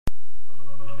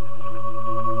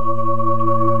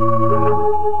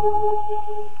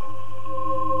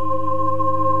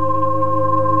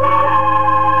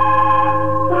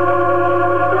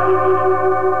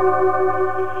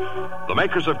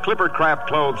makers of Clippercraft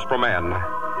clothes for men,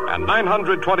 and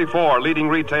 924 leading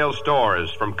retail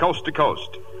stores from coast to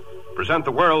coast present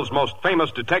the world's most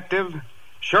famous detective,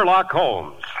 Sherlock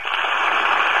Holmes.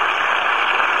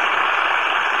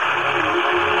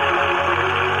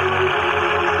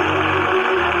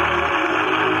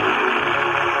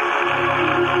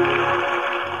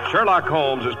 Sherlock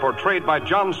Holmes is portrayed by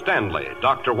John Stanley,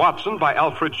 Dr. Watson by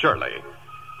Alfred Shirley.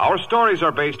 Our stories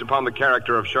are based upon the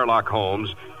character of Sherlock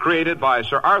Holmes, created by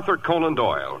Sir Arthur Conan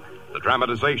Doyle. The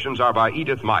dramatizations are by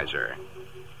Edith Miser.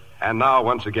 And now,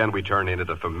 once again, we turn in at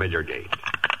the familiar gate.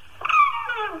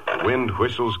 The wind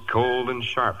whistles cold and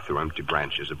sharp through empty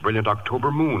branches. A brilliant October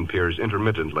moon peers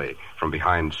intermittently from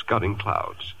behind scudding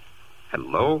clouds.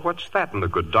 Hello, what's that in the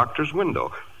good doctor's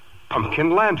window?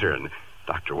 Pumpkin lantern.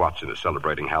 Dr. Watson is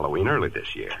celebrating Halloween early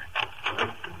this year.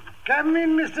 Come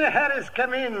in, Mr. Harris,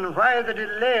 come in. Why the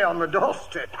delay on the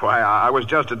doorstep? Why, I was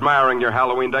just admiring your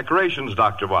Halloween decorations,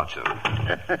 Dr. Watson.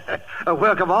 A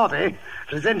work of art, eh?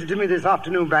 Presented to me this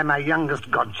afternoon by my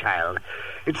youngest godchild.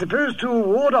 It's supposed to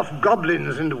ward off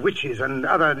goblins and witches and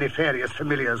other nefarious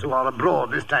familiars who are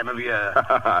abroad this time of year.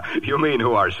 You mean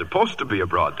who are supposed to be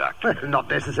abroad, Doctor? Well, not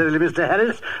necessarily, Mr.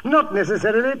 Harris. Not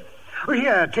necessarily. Oh,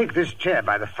 here, take this chair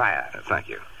by the fire. Thank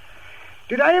you.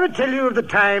 Did I ever tell you of the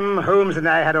time Holmes and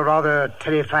I had a rather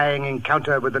terrifying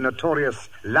encounter with the notorious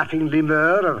laughing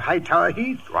Lemur of Hightower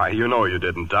Heath? Why, you know you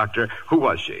didn't, Doctor. Who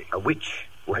was she? A witch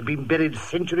who had been buried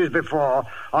centuries before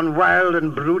on wild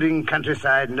and brooding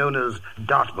countryside known as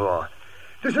Dartmoor.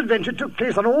 This adventure took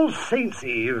place on All Saints'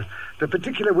 Eve, the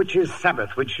particular witch's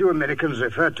Sabbath, which you Americans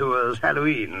refer to as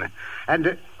Halloween.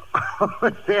 And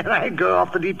there I go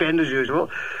off the deep end as usual.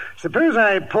 Suppose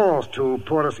I pause to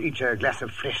pour us each a glass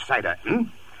of fresh cider,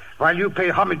 while you pay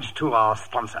homage to our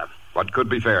sponsor. What could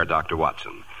be fair, Dr.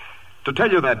 Watson? To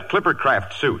tell you that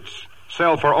Clippercraft suits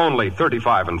sell for only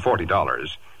 $35 and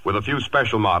 $40, with a few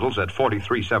special models at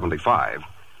 $43.75.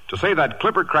 To say that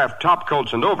Clippercraft top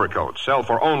coats and overcoats sell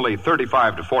for only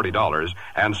 $35 to $40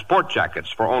 and sport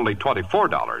jackets for only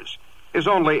 $24 is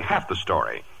only half the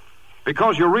story.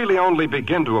 Because you really only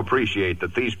begin to appreciate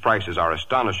that these prices are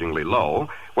astonishingly low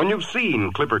when you've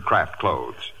seen Clippercraft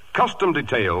clothes. Custom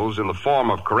details in the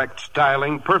form of correct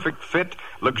styling, perfect fit,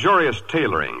 luxurious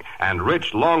tailoring, and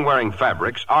rich, long-wearing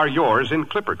fabrics are yours in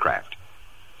Clippercraft.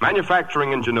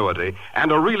 Manufacturing ingenuity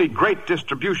and a really great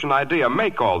distribution idea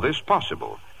make all this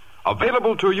possible.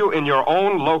 Available to you in your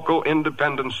own local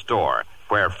independent store,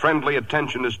 where friendly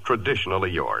attention is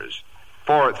traditionally yours.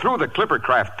 For through the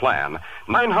Clippercraft plan,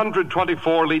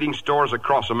 924 leading stores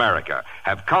across America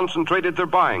have concentrated their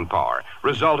buying power,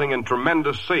 resulting in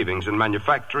tremendous savings in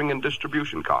manufacturing and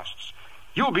distribution costs.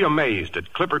 You'll be amazed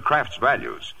at Clippercraft's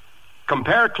values.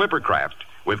 Compare Clippercraft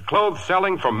with clothes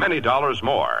selling for many dollars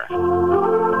more.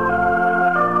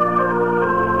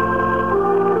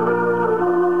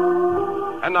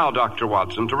 And now, Dr.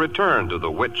 Watson, to return to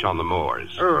the witch on the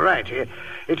moors. Oh, right.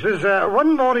 It was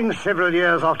one morning several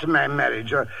years after my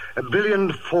marriage, a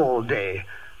brilliant fall day.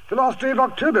 The last day of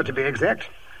October, to be exact.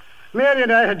 Mary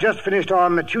and I had just finished our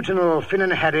matutinal Finn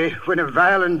and Harry when a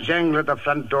violent jangle at the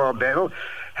front door bell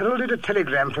heralded a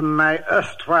telegram from my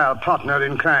erstwhile partner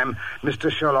in crime,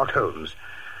 Mr. Sherlock Holmes.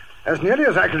 As nearly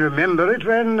as I can remember, it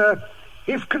ran,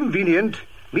 if convenient,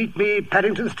 meet me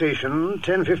Paddington Station,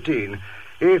 10:15.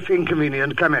 If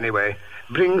inconvenient, come anyway.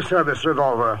 Bring service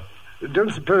revolver.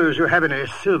 Don't suppose you have any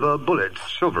silver bullets.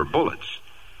 Silver bullets?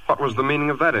 What was the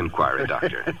meaning of that inquiry,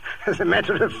 Doctor? As a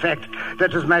matter of fact,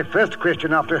 that was my first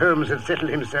question after Holmes had settled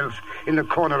himself in the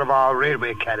corner of our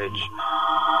railway carriage.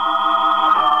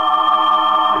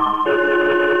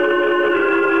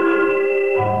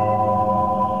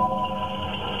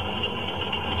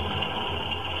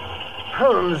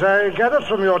 Holmes, I gather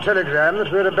from your telegram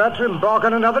that we're about to embark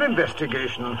on another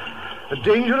investigation. A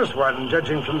dangerous one,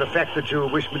 judging from the fact that you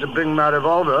wish me to bring my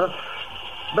revolver.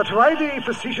 But why the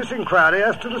facetious inquiry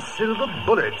as to the silver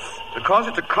bullets? Because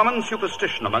it's a common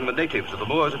superstition among the natives of the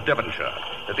moors of Devonshire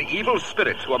that the evil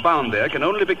spirits who are bound there can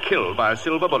only be killed by a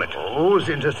silver bullet. Who's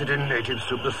interested in native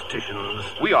superstitions?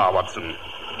 We are, Watson.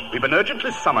 We've been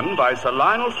urgently summoned by Sir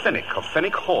Lionel Fenwick of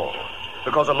Fenwick Hall,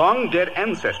 because a long-dead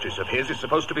ancestress of his is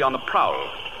supposed to be on the prowl.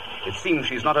 It seems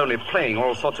she's not only playing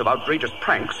all sorts of outrageous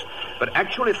pranks, but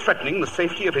actually threatening the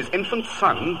safety of his infant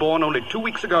son, born only 2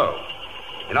 weeks ago.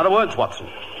 In other words, Watson,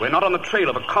 we're not on the trail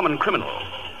of a common criminal.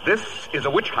 This is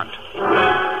a witch hunt.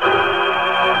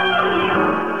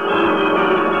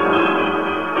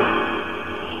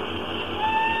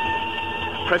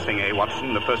 Pressing,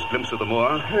 Watson, the first glimpse of the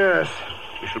moor? Yes.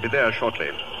 We shall be there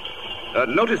shortly.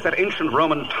 Notice that ancient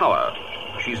Roman tower.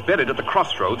 She's buried at the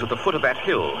crossroads at the foot of that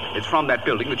hill. It's from that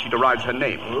building that she derives her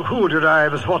name. Who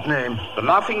derives what name? The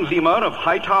Laughing Lemur of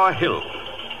Hightower Hill.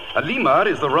 A lemur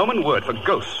is the Roman word for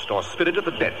ghost or spirit of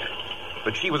the dead.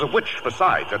 But she was a witch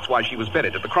besides. That's why she was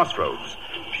buried at the crossroads.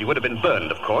 She would have been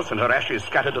burned, of course, and her ashes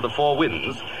scattered to the four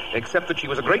winds, except that she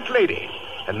was a great lady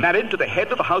and married to the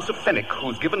head of the House of Fenwick,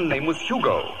 whose given name was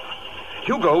Hugo.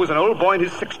 Hugo was an old boy in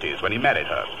his 60s when he married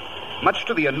her. Much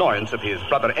to the annoyance of his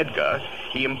brother Edgar,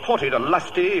 he imported a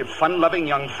lusty, fun-loving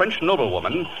young French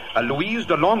noblewoman, a Louise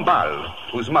de Lamballe,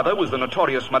 whose mother was the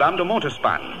notorious Madame de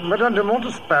Montespan. Madame de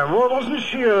Montespan? Wasn't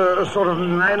she a sort of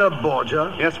minor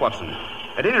Borgia? Yes, Watson.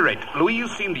 At any rate, Louise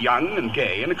seemed young and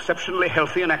gay and exceptionally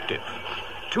healthy and active.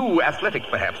 Too athletic,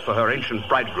 perhaps, for her ancient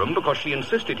bridegroom, because she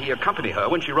insisted he accompany her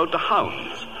when she rode to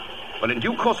hounds. When in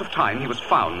due course of time he was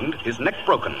found, his neck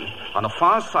broken, on the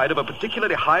far side of a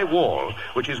particularly high wall,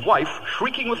 which his wife,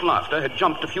 shrieking with laughter, had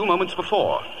jumped a few moments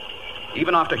before.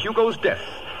 Even after Hugo's death,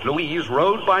 Louise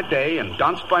rode by day and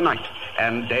danced by night,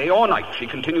 and day or night she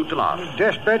continued to laugh.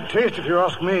 Dashed bad taste, if you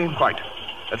ask me. Quite.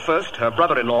 At first, her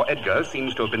brother-in-law, Edgar,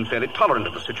 seems to have been fairly tolerant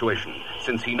of the situation,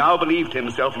 since he now believed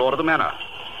himself lord of the manor.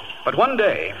 But one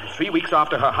day, 3 weeks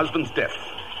after her husband's death,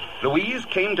 Louise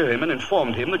came to him and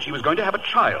informed him that she was going to have a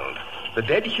child. The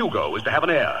dead Hugo was to have an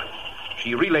heir.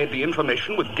 She relayed the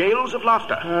information with gales of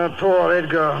laughter. Poor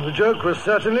Edgar. The joke was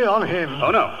certainly on him.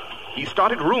 Oh, no. He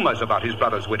started rumors about his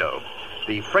brother's widow.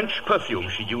 The French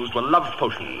perfumes she used were love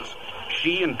potions.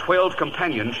 She and 12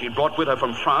 companions she brought with her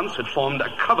from France had formed a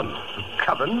coven.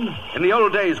 Coven? In the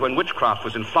old days when witchcraft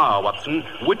was in flower, Watson,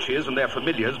 witches and their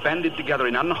familiars banded together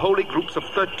in unholy groups of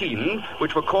 13,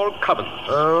 which were called covens.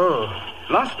 Oh.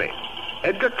 Lastly,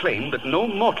 Edgar claimed that no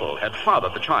mortal had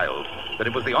fathered the child, that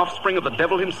it was the offspring of the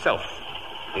devil himself.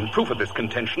 In proof of this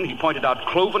contention, he pointed out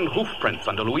cloven hoof prints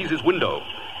under Louise's window.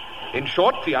 In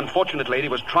short, the unfortunate lady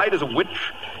was tried as a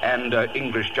witch, and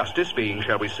English justice being,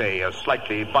 shall we say,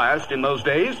 slightly biased in those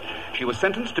days, she was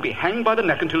sentenced to be hanged by the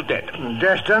neck until dead.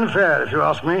 Dashed unfair, if you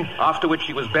ask me. After which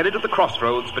she was buried at the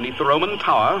crossroads beneath the Roman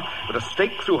tower, with a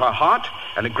stake through her heart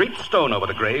and a great stone over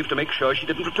the grave to make sure she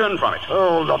didn't return from it.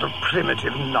 Oh, lot of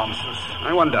primitive nonsense.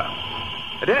 I wonder.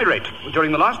 At any rate,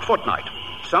 during the last fortnight,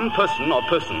 some person or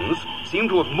persons seem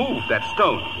to have moved that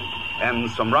stone,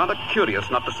 and some rather curious,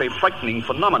 not to say frightening,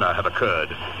 phenomena have occurred.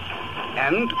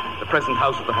 And the present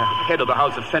head of the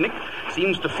House of Fenwick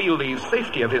seems to feel the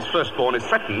safety of his firstborn is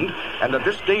threatened, and that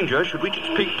this danger should reach its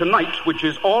peak tonight, which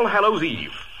is All Hallows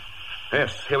Eve.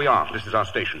 Yes, here we are. This is our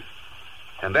station.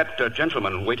 And that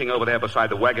gentleman waiting over there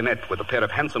beside the wagonette with a pair of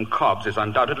handsome cobs is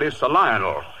undoubtedly Sir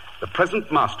Lionel, the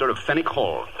present master of Fenwick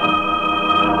Hall.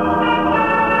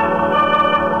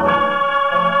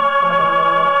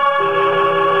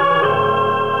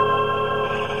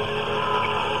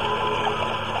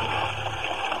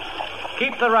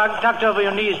 Keep the rug tucked over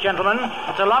your knees, gentlemen.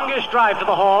 It's a longish drive to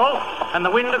the hall, and the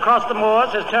wind across the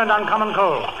moors has turned uncommon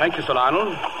cold. Thank you, Sir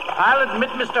Lionel. I'll admit,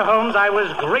 Mr. Holmes, I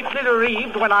was greatly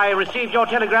relieved when I received your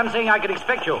telegram saying I could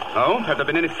expect you. Oh? Have there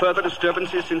been any further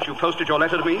disturbances since you posted your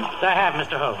letter to me? There have,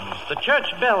 Mr. Holmes. The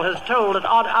church bell has tolled at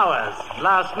odd hours,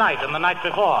 last night and the night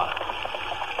before.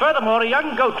 Furthermore, a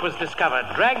young goat was discovered,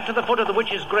 dragged to the foot of the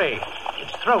witch's grave,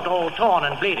 its throat all torn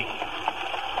and bleeding.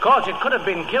 Of course, it could have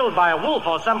been killed by a wolf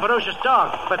or some ferocious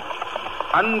dog, but...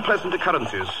 Unpleasant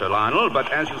occurrences, Sir Lionel,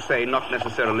 but as you say, not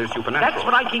necessarily supernatural. That's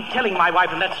what I keep telling my wife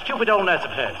and that stupid old nurse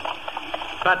of hers.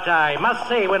 But I must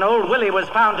say, when old Willie was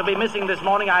found to be missing this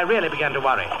morning, I really began to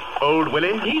worry. Old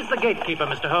Willie? He's the gatekeeper,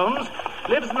 Mr. Holmes.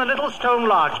 Lives in the little stone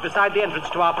lodge beside the entrance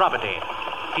to our property.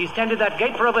 He's tended that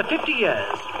gate for over 50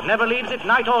 years. Never leaves it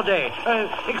night or day,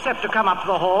 except to come up to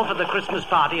the hall for the Christmas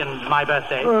party and my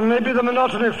birthday. Maybe the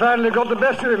monotony finally got the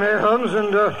best of him, Holmes,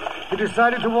 and he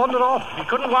decided to wander off. He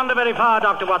couldn't wander very far,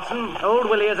 Dr. Watson. Old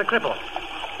Willie is a cripple.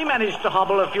 He managed to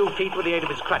hobble a few feet with the aid of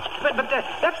his crutch. But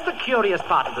that's the curious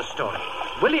part of the story.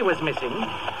 Willie was missing,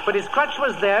 but his crutch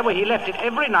was there where he left it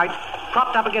every night,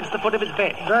 propped up against the foot of his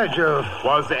bed. By Jove.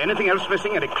 Was there anything else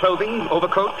missing? Any clothing,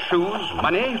 overcoat, shoes,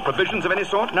 money, provisions of any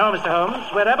sort? No, Mr.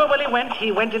 Holmes. Wherever Willie went,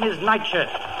 he went in his nightshirt.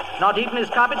 Not even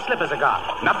his carpet slippers are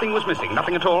gone. Nothing was missing,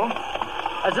 nothing at all?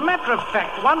 As a matter of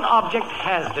fact, one object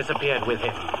has disappeared with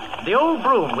him. The old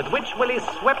broom with which Willie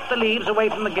swept the leaves away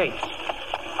from the gates.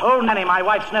 Old Nanny, my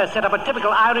wife's nurse, set up a typical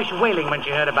Irish wailing when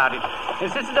she heard about it.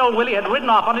 Insisted old Willie had ridden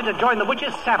off on it to join the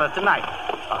witch's Sabbath tonight.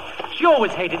 She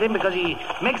always hated him because he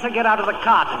makes her get out of the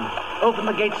cart and open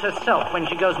the gates herself when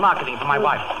she goes marketing for my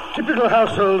wife. Typical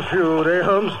household feud,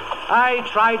 Holmes? I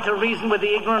tried to reason with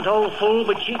the ignorant old fool,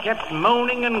 but she kept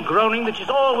moaning and groaning that she's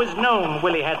always known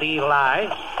Willie had the evil eye.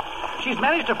 She's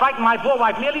managed to frighten my poor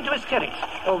wife nearly to hysterics.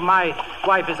 Oh, my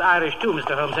wife is Irish, too,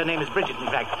 Mr. Holmes. Her name is Bridget, in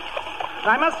fact.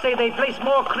 I must say they place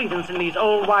more credence in these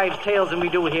old wives' tales than we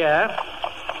do here.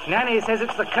 Nanny says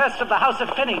it's the curse of the House of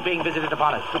Fenwick being visited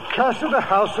upon us. The curse of the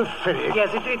House of Fenwick?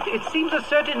 Yes, it seems a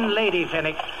certain Lady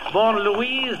Fenwick, born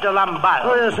Louise de Lamballe.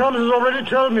 Oh, yes, Holmes has already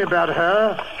told me about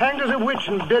her. Hanged as a witch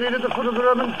and buried at the foot of the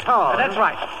Roman Tower. That's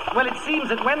right. Well, it seems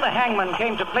that when the hangman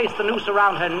came to place the noose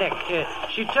around her neck,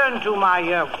 she turned to my,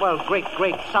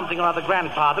 great something or other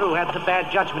grandfather, who had the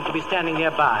bad judgment to be standing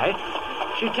nearby.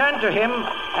 She turned to him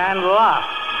and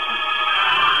laughed.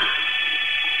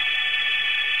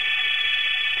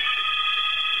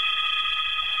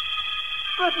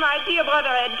 But my dear brother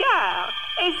Edgar,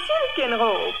 a silken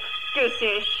rope. Que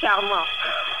c'est charmant.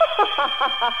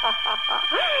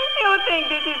 You think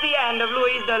this is the end of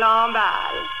Louise de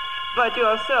Lamballe, but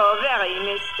you're so very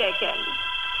mistaken.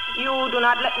 You do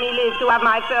not let me live to have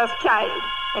my first child,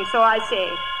 and so I say,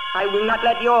 I will not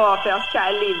let your first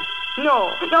child live.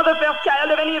 No, not the first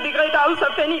child of any of the great house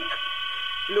of Fenwick.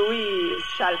 Louise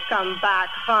shall come back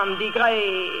from the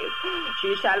grave.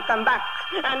 She shall come back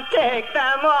and take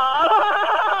them all.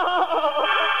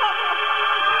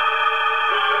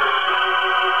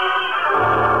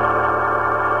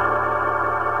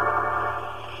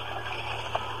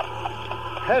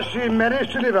 Has she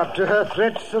managed to live up to her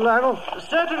threats, Sir Lionel?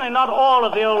 Certainly not all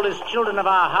of the oldest children of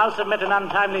our house have met an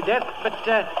untimely death, but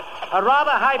a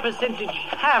rather high percentage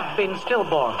have been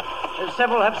stillborn.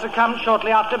 Several have succumbed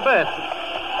shortly after birth.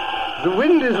 The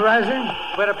wind is rising.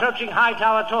 We're approaching High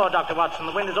Tower Tor, Dr. Watson.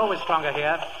 The wind is always stronger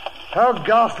here. How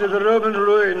ghastly the Roman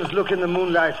ruins look in the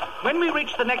moonlight. When we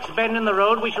reach the next bend in the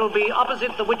road, we shall be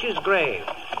opposite the witch's grave.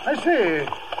 I see.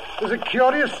 There's a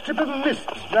curious strip of mist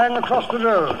lying across the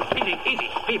road. Easy,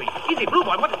 Phoebe. Easy, Blue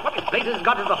Boy. What in blazes has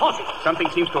got into the horses? Something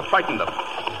seems to have frightened them.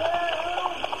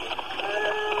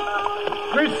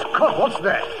 Great Scott, what's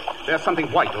that? There's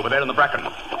something white over there in the bracken.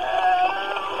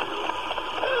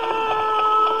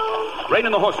 Rein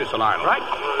in the horses, Sir Lionel. Right.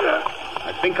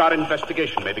 I think our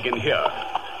investigation may begin here.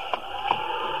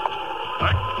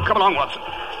 Right, come along, Watson.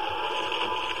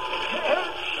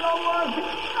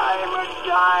 I'm a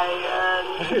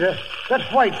giant. That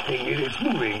white thing, it's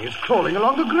moving. It's crawling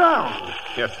along the ground.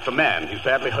 Yes, it's a man. He's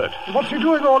badly hurt. What's he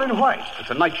doing all in white? It's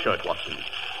a nightshirt, Watson.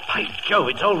 By Joe,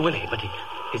 it's old Willie, but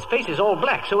his face is all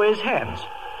black, so are his hands.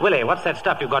 Willie, what's that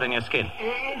stuff you've got in your skin?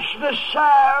 It's the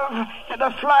salve, the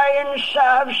flying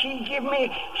salve she give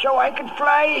me so I could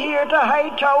fly here to High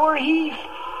Tower Heath.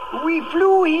 We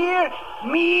flew here,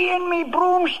 me and me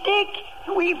broomstick.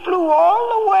 We flew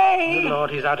all the way. Good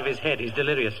Lord, he's out of his head. He's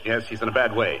delirious. Yes, he's in a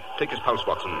bad way. Take his pulse,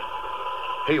 Watson.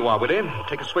 Here you are, Willie.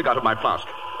 Take a swig out of my flask.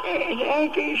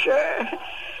 Thank you, sir.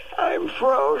 I'm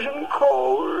frozen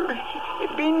cold.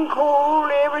 It's been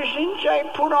cold ever since I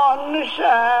put on the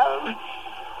salve.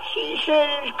 She said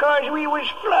it's because we was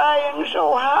flying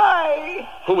so high.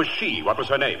 Who was she? What was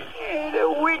her name?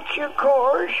 The witch, of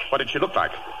course. What did she look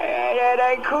like? That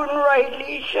I couldn't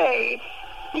rightly say.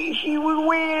 She was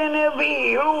wearing a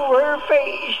veil over her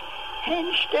face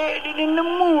and standing in the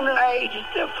moonlight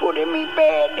at the foot of me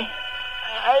bed.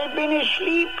 I'd been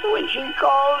asleep when she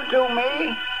called to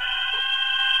me.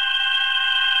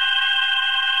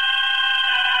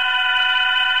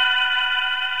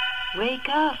 Wake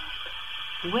up.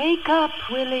 Wake up,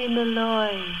 Willie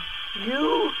Malloy.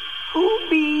 You? Who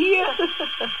be?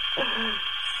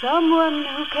 Someone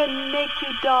who can make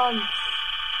you dance.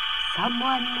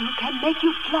 Someone who can make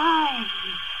you fly.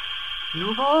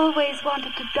 You've always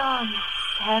wanted to dance,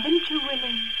 haven't you,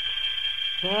 Willie?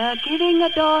 They're giving a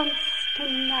dance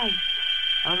tonight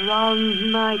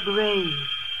around my grave.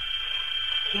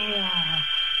 Here,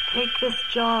 take this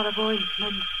jar of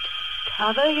ointment.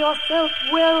 Cover yourself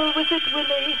well with it,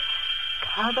 Willie.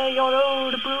 Cover your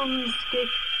old broomstick.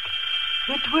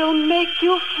 It will make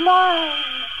you fly.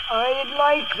 I'd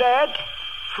like that.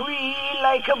 Free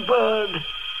like a bird.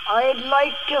 I'd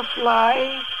like to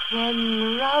fly.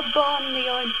 Then rub on the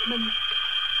ointment.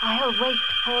 I'll wait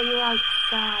for you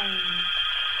outside.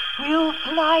 We'll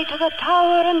fly to the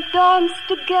tower and dance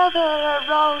together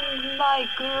around my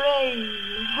grave.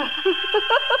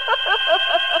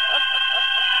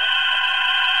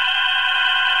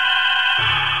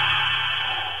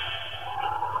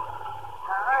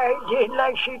 I did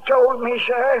like she told me,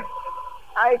 sir.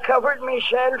 I covered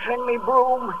myself in me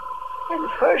broom,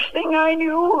 and first thing I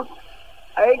knew,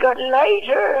 I got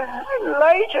lighter and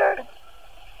lighter.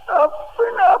 Up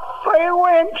and up I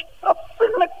went, up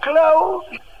in the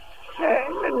clouds.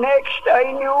 And the next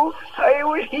I knew, I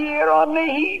was here on the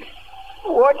heath,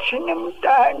 watching them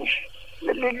dance,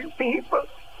 the little people.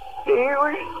 They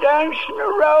was dancing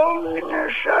around in a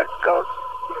circle,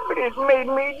 but it made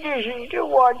me dizzy to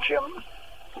watch them.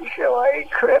 So I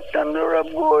crept under a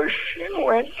bush and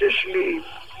went to sleep.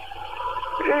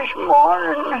 This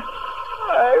morning,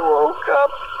 I woke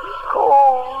up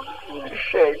cold and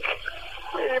sick.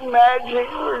 The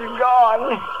magic was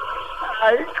gone.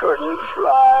 I couldn't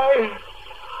fly,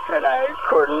 and I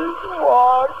couldn't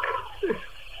walk.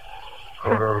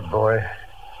 Poor old boy.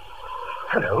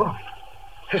 Hello.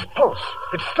 His pulse.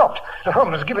 It stopped.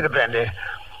 Holmes, give me the brandy.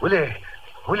 Willie,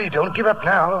 don't give up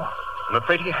now. I'm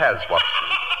afraid he has, Watson.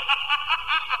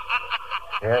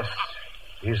 Yes,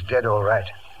 he's dead all right.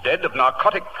 Dead of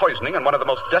narcotic poisoning and one of the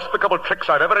most despicable tricks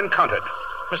I've ever encountered.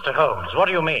 Mr. Holmes, what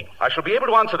do you mean? I shall be able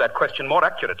to answer that question more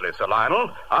accurately, Sir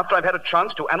Lionel, after I've had a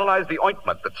chance to analyze the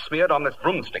ointment that's smeared on this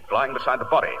broomstick lying beside the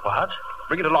body. What?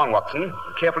 Bring it along, Watson.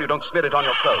 Be careful you don't smear it on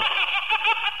your clothes.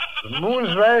 The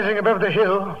moon's rising above the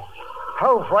hill.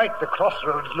 How white the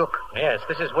crossroads look. Yes,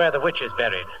 this is where the witch is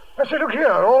buried. I say, look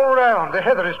here, all round. The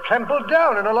heather is trampled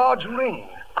down in a large ring.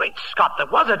 Great Scott, there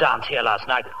was a dance here last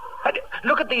night.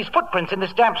 Look at these footprints in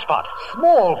this damp spot.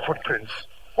 Small footprints.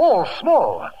 All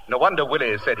small. No wonder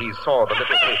Willie said he saw the little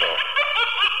people.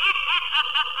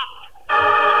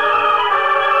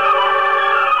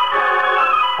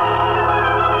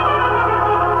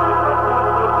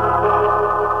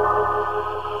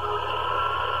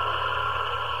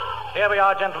 Here we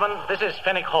are, gentlemen. This is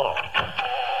Fenwick Hall.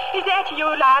 Is that you,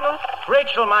 Lionel?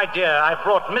 Rachel, my dear, I've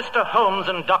brought Mr. Holmes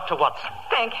and Dr. Watson.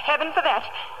 Thank heaven for that.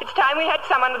 It's time we had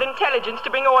someone with intelligence to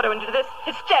bring order into this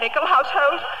hysterical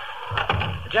household.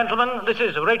 Gentlemen, this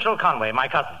is Rachel Conway, my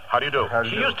cousin. How do you do?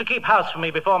 She used to keep house for me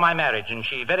before my marriage, and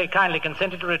she very kindly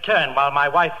consented to return while my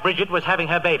wife, Bridget, was having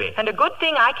her baby. And a good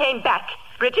thing I came back.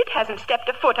 Bridget hasn't stepped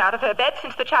a foot out of her bed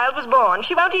since the child was born.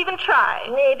 She won't even try.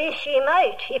 Maybe she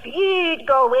might, if you'd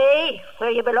go away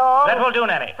where you belong. That will do,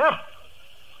 Nanny.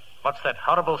 What's that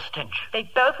horrible stench?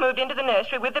 They've both moved into the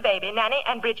nursery with the baby, Nanny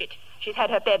and Bridget. She's had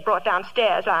her bed brought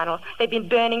downstairs, Lionel. They've been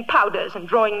burning powders and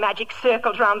drawing magic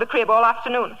circles round the crib all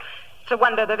afternoon. It's a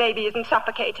wonder the baby isn't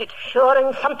suffocated. Sure,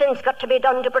 and something's got to be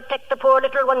done to protect the poor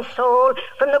little one's soul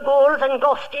from the ghouls and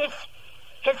ghosties.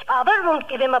 His father won't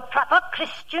give him a proper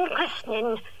Christian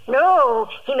christening. No,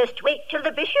 he must wait till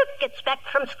the bishop gets back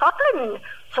from Scotland.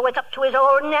 So it's up to his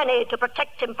old Nanny to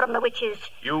protect him from the witches.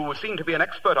 You seem to be an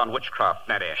expert on witchcraft,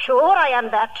 Nanny. Sure, I am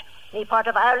that. Any part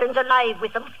of Ireland's alive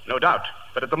with them. No doubt.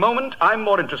 But at the moment, I'm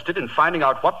more interested in finding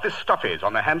out what this stuff is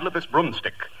on the handle of this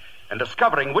broomstick and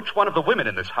discovering which one of the women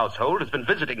in this household has been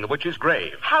visiting the witch's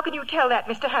grave. How can you tell that,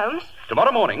 Mr. Holmes?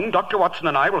 Tomorrow morning, Dr. Watson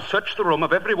and I will search the room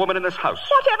of every woman in this house.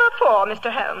 Whatever for, Mr.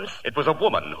 Holmes? It was a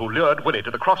woman who lured Willie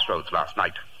to the crossroads last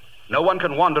night. No one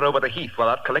can wander over the heath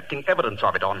without collecting evidence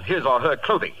of it on his or her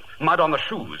clothing, mud on the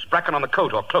shoes, bracken on the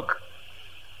coat or cloak.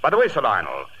 By the way, Sir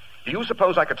Lionel, do you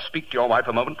suppose I could speak to your wife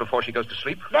a moment before she goes to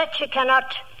sleep? That she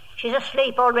cannot. She's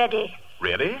asleep already.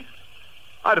 Really?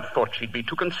 I'd have thought she'd be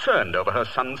too concerned over her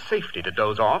son's safety to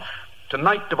doze off.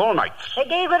 Tonight of all nights. They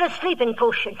gave her a sleeping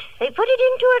potion. They put it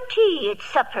into her tea at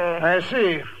supper. I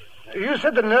see. You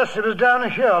said the nursery was down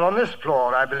here on this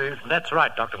floor, I believe. That's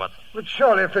right, Dr. Watson. But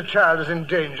surely if the child is in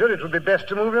danger, it would be best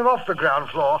to move him off the ground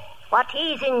floor. What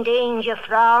he's in danger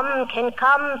from can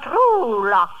come through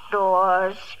locked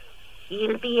doors.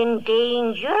 He'll be in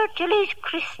danger till he's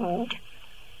christened.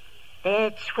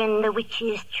 That's when the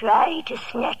witches try to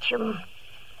snatch him.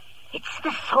 It's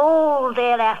the soul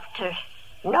they're after,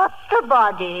 not the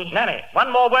body. Nanny,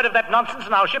 one more word of that nonsense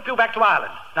and I'll ship you back to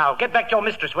Ireland. Now, get back to your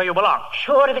mistress where you belong.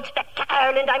 Sure, if it's back to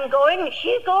Ireland I'm going,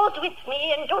 she goes with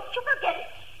me, and don't you forget it.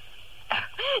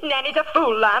 Nanny's a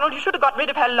fool, Lionel. You should have got rid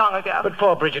of her long ago. But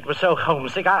poor Bridget was so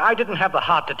homesick. I didn't have the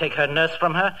heart to take her nurse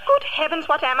from her. Good heavens,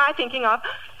 what am I thinking of?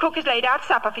 Cook has laid out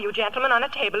supper for you gentlemen on a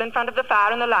table in front of the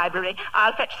fire in the library.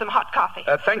 I'll fetch some hot coffee.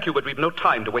 Thank you, but we've no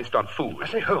time to waste on food. I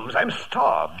say, Holmes, I'm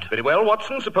starved. Very well,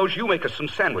 Watson. Suppose you make us some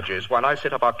sandwiches while I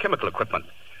set up our chemical equipment.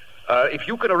 If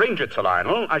you can arrange it, Sir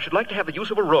Lionel, I should like to have the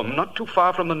use of a room not too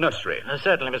far from the nursery.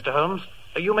 Certainly, Mr. Holmes.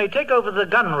 You may take over the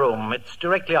gun room. It's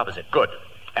directly opposite. Good.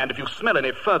 And if you smell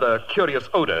any further curious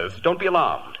odors, don't be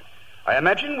alarmed. I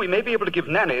imagine we may be able to give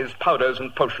Nanny's powders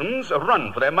and potions a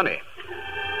run for their money.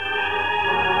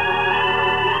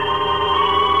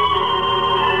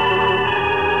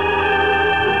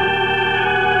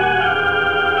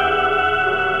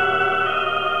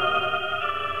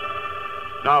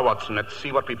 Now, Watson, let's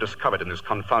see what we've discovered in this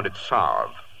confounded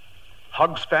salve.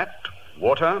 Hog's fat,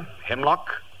 water, hemlock,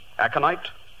 aconite,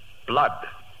 blood.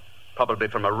 Probably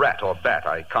from a rat or bat.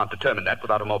 I can't determine that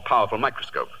without a more powerful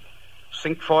microscope.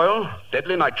 Cinquefoil,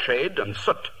 deadly nightshade, and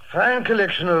soot Fine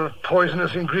collection of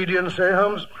poisonous ingredients, eh,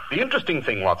 Holmes? The interesting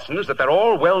thing, Watson, is that they're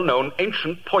all well-known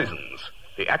ancient poisons.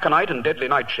 The aconite and deadly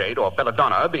nightshade, or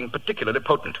belladonna, being particularly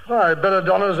potent. Why,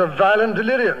 belladonna's a violent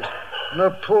deliriant.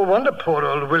 No wonder poor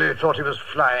old Willie thought he was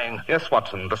flying. Yes,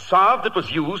 Watson, the salve that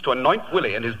was used to anoint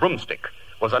Willie and his broomstick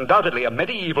was undoubtedly a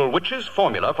medieval witch's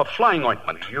formula for flying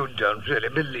ointment. You don't really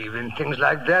believe in things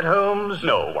like that, Holmes?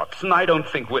 No, Watson, I don't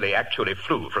think Willie actually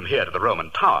flew from here to the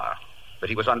Roman Tower. But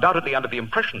he was undoubtedly under the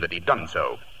impression that he'd done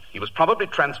so. He was probably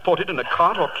transported in a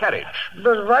cart or carriage.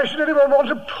 But why should anyone want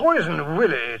to poison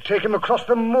Willie, take him across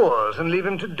the moors and leave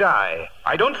him to die?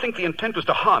 I don't think the intent was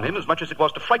to harm him as much as it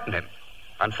was to frighten him.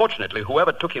 Unfortunately,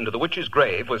 whoever took him to the witch's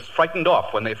grave was frightened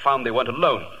off when they found they weren't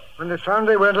alone. When they found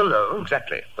they weren't alone?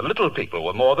 Exactly. The little people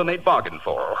were more than they'd bargained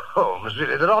for. Oh, Holmes,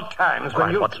 really, there are times when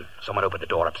Quiet, Watson. Someone opened the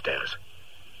door upstairs.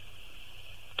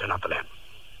 Turn out the lamp.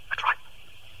 That's right.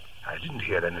 I didn't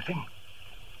hear anything.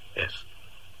 Yes.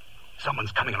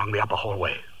 Someone's coming along the upper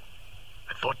hallway.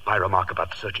 I thought my remark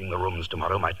about searching the rooms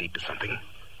tomorrow might lead to something.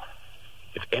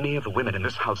 If any of the women in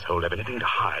this household have anything to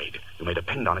hide, you may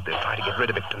depend on it they'll try to get rid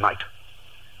of it tonight.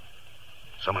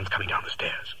 Someone's coming down the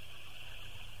stairs.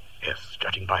 Yes,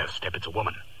 judging by her step, it's a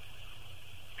woman.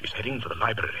 She's heading for the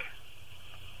library.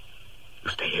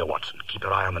 You stay here, Watson. Keep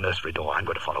your eye on the nursery door. I'm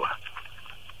going to follow her.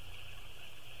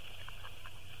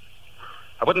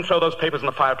 I wouldn't throw those papers in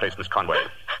the fireplace, Miss Conway.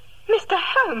 Mr.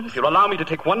 Holmes. If you'll allow me to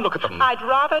take one look at them. I'd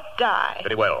rather die.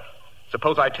 Very well.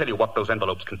 Suppose I tell you what those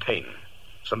envelopes contain.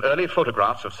 Some early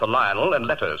photographs of Sir Lionel and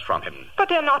letters from him. But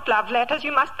they're not love letters.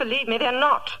 You must believe me, they're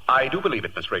not. I do believe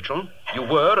it, Miss Rachel. You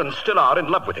were and still are in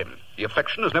love with him. The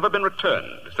affection has never been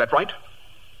returned. Is that right?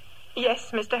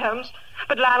 Yes, Mr. Holmes.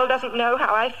 But Lionel doesn't know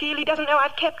how I feel. He doesn't know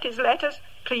I've kept his letters.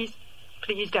 Please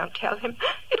don't tell him.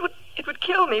 It would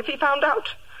kill me if he found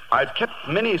out. I've kept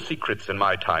many secrets in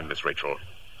my time, Miss Rachel.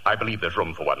 I believe there's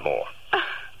room for one more.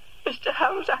 Mr.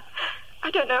 Holmes, I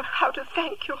don't know how to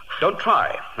thank you. Don't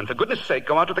try. And for goodness sake,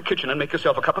 go out to the kitchen and make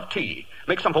yourself a cup of tea.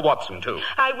 Make some for Watson, too.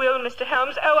 I will, Mr.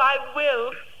 Holmes. Oh, I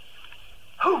will.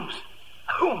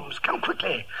 Holmes, come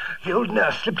quickly. The old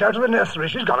nurse slipped out of the nursery.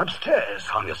 She's gone upstairs.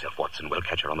 Calm yourself, Watson. We'll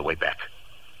catch her on the way back.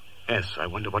 Yes, I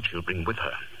wonder what she'll bring with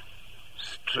her.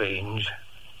 Strange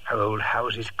how old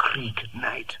houses creak at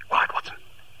night. Quiet, Watson.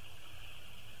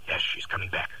 Yes, she's coming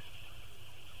back.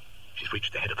 She's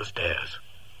reached the head of the stairs.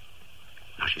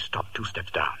 Now she's stopped 2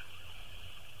 steps down.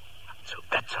 So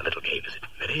that's her little game, is it?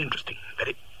 Very interesting.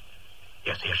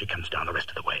 Yes, here she comes down the rest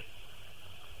of the way.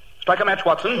 Strike a match,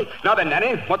 Watson. Now then,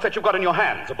 Nanny, what's that you've got in your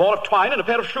hands? A ball of twine and a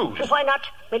pair of shoes. Why not?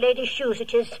 My lady's shoes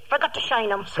it is. Forgot to shine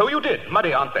them. So you did.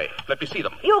 Muddy, aren't they? Let me see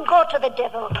them. You go to the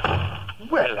devil.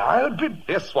 Well, I'll be...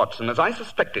 Yes, Watson, as I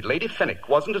suspected, Lady Fenwick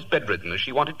wasn't as bedridden as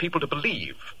she wanted people to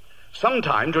believe.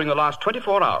 Sometime during the last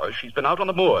 24 hours, she's been out on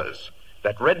the moors.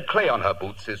 That red clay on her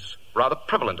boots is rather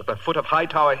prevalent at the foot of High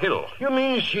Tower Hill. You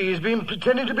mean she's been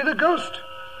pretending to be the ghost?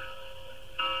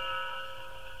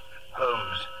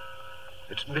 Holmes,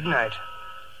 it's midnight.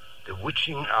 The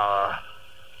witching hour.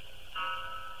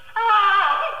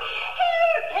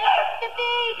 Help the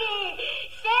baby!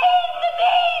 Save the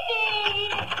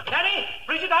baby! Nanny,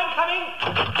 Bridget, I'm coming.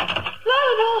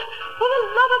 Lionel, for the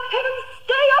love of heaven,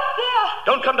 stay up there!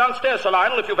 Don't come downstairs, Sir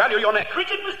Lionel, if you value your neck.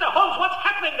 Bridget, Mr. Holmes, what's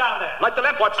happening down there? Light the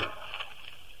lamp, Watson.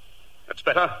 That's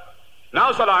better.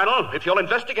 Now, Sir Lionel, if you'll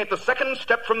investigate the second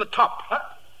step from the top. Huh?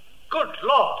 Good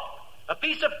Lord. A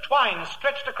piece of twine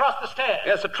stretched across the stairs.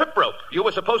 Yes, a trip rope. You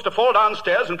were supposed to fall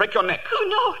downstairs and break your neck. Oh,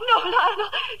 no, Lionel.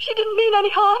 She didn't mean any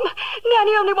harm.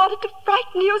 Nanny only wanted to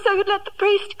frighten you so you'd let the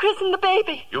priest christen the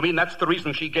baby. You mean that's the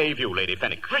reason she gave you, Lady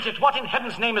Fenwick? Bridget, what in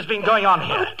heaven's name has been going on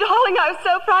here? Oh, darling, I was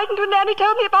so frightened when Nanny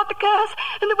told me about the curse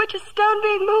and the witch's stone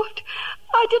being moved.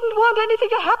 I didn't want anything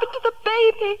to happen to the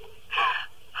baby.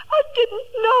 I didn't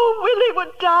know Willie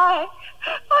would die.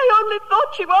 I only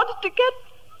thought she wanted to get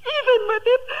even with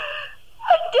him.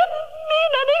 I didn't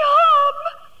mean any harm.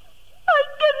 I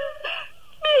didn't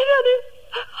mean any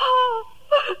harm.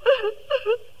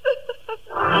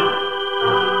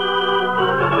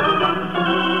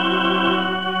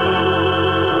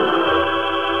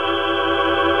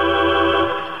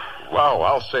 Wow,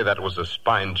 I'll say that was a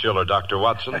spine chiller, Dr.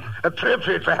 Watson.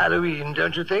 Appropriate for Halloween,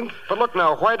 don't you think? But look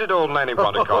now, why did old Nanny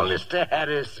want to call us? Mr.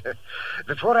 Harris,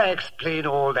 before I explain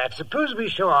all that, suppose we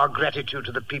show our gratitude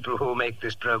to the people who make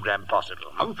this program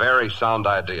possible. A very sound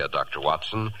idea, Dr.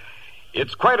 Watson.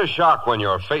 It's quite a shock when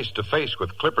you're face-to-face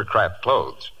with Clippercraft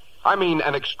clothes. I mean,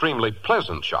 an extremely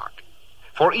pleasant shock.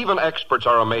 For even experts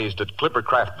are amazed at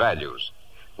Clippercraft values.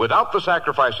 Without the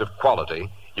sacrifice of quality,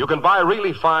 you can buy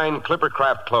really fine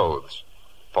Clippercraft clothes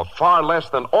for far less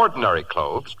than ordinary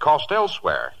clothes cost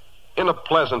elsewhere. in a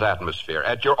pleasant atmosphere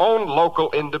at your own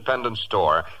local independent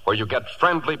store where you get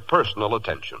friendly personal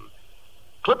attention.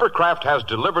 Clippercraft has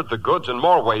delivered the goods in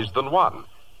more ways than one.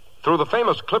 Through the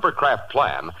famous Clippercraft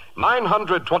plan,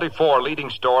 924 leading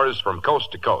stores from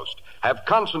coast to coast have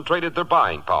concentrated their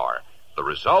buying power. The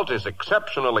result is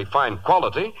exceptionally fine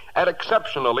quality at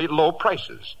exceptionally low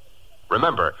prices.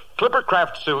 Remember,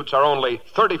 Clippercraft suits are only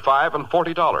 $35 and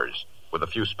 $40, with a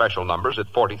few special numbers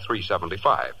at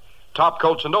 $43.75. Top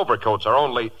coats and overcoats are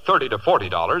only $30 to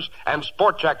 $40, and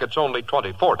sport jackets only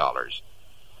 $24.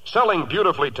 Selling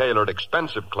beautifully tailored,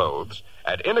 expensive clothes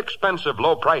at inexpensive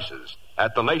low prices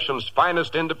at the nation's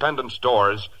finest independent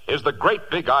stores is the great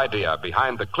big idea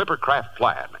behind the Clippercraft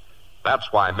plan.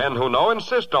 That's why men who know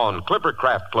insist on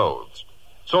Clippercraft clothes.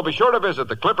 So be sure to visit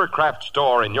the Clippercraft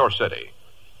store in your city.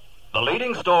 The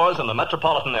leading stores in the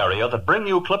metropolitan area that bring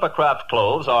you Clippercraft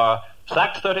clothes are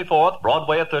Saks 34th,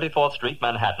 Broadway at 34th Street,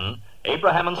 Manhattan,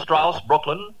 Abraham and Straus,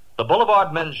 Brooklyn, the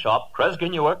Boulevard Men's Shop, Kresge,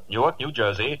 Newark, New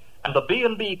Jersey, and the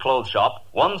B&B Clothes Shop,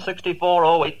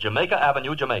 16408 Jamaica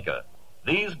Avenue, Jamaica.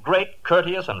 These great,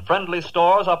 courteous, and friendly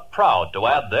stores are proud to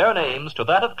add their names to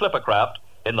that of Clippercraft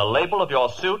in the label of your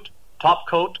suit, top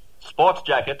coat, sports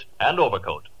jacket, and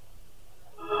overcoat.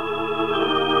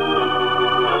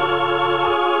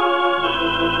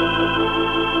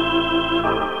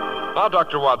 Now,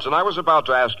 Dr. Watson, I was about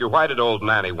to ask you, why did old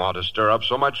Nanny want to stir up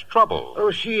so much trouble?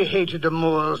 Oh, she hated the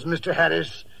Moors, Mr.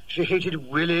 Harris. She hated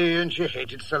Willie and she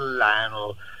hated Sir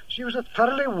Lionel. She was a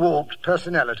thoroughly warped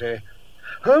personality.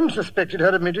 Holmes suspected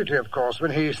her immediately, of course,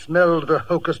 when he smelled the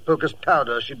hocus-pocus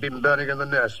powder she'd been burning in the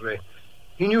nursery.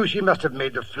 He knew she must have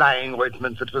made the flying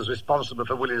ointment that was responsible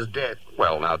for Willie's death.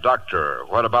 Well, now, Doctor,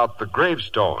 what about the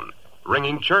gravestone,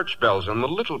 ringing church bells, and the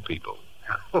little people?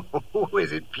 Who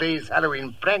is it plays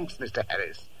Halloween pranks, Mr.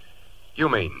 Harris? You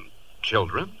mean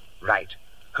children? Right.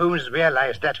 Holmes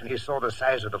realized that when he saw the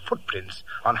size of the footprints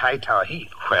on Hightower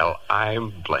Heath. Well,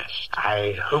 I'm blessed.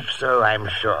 I hope so, I'm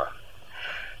sure.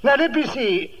 Now, let me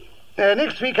see.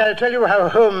 Next week I'll tell you how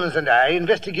Holmes and I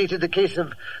investigated the case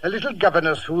of a little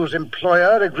governess whose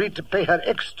employer agreed to pay her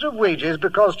extra wages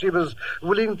because she was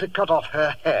willing to cut off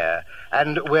her hair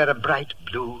and wear a bright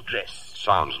blue dress.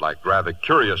 Sounds like rather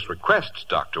curious requests,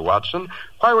 Dr. Watson.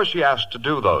 Why was she asked to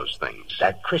do those things?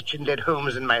 That question led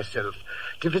Holmes and myself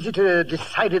to visit a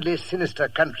decidedly sinister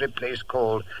country place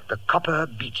called the Copper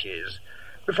Beeches.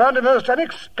 We found a most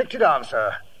unexpected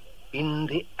answer in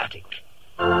the attic.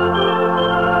 The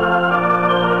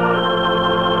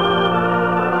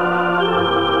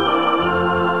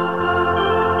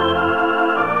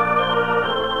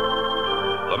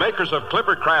makers of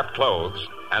Clippercraft clothes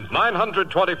and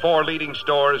 924 leading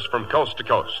stores from coast to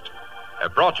coast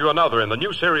have brought you another in the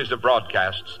new series of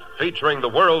broadcasts featuring the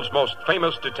world's most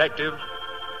famous detective,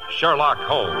 Sherlock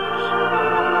Holmes.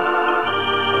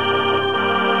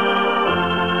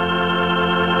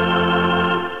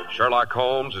 Sherlock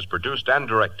Holmes is produced and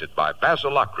directed by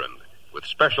Basil Lochran, with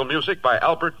special music by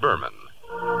Albert Berman.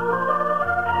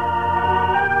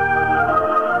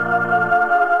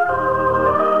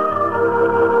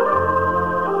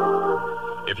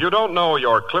 If you don't know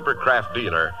your Clippercraft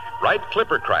dealer, write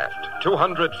Clippercraft,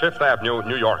 200 Fifth Avenue,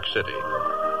 New York City.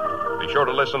 Be sure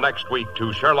to listen next week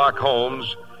to Sherlock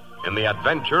Holmes in the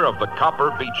Adventure of the Copper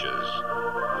Beeches.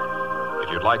 If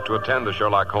you'd like to attend the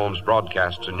Sherlock Holmes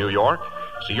broadcasts in New York,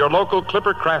 see your local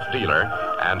Clippercraft dealer,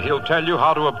 and he'll tell you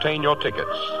how to obtain your tickets.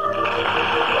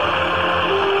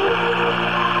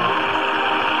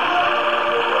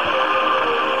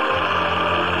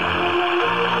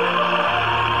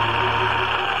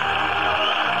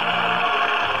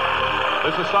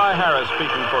 This is Cy Harris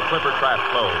speaking for Clippercraft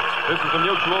Clothes. This is the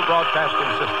Mutual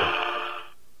Broadcasting System.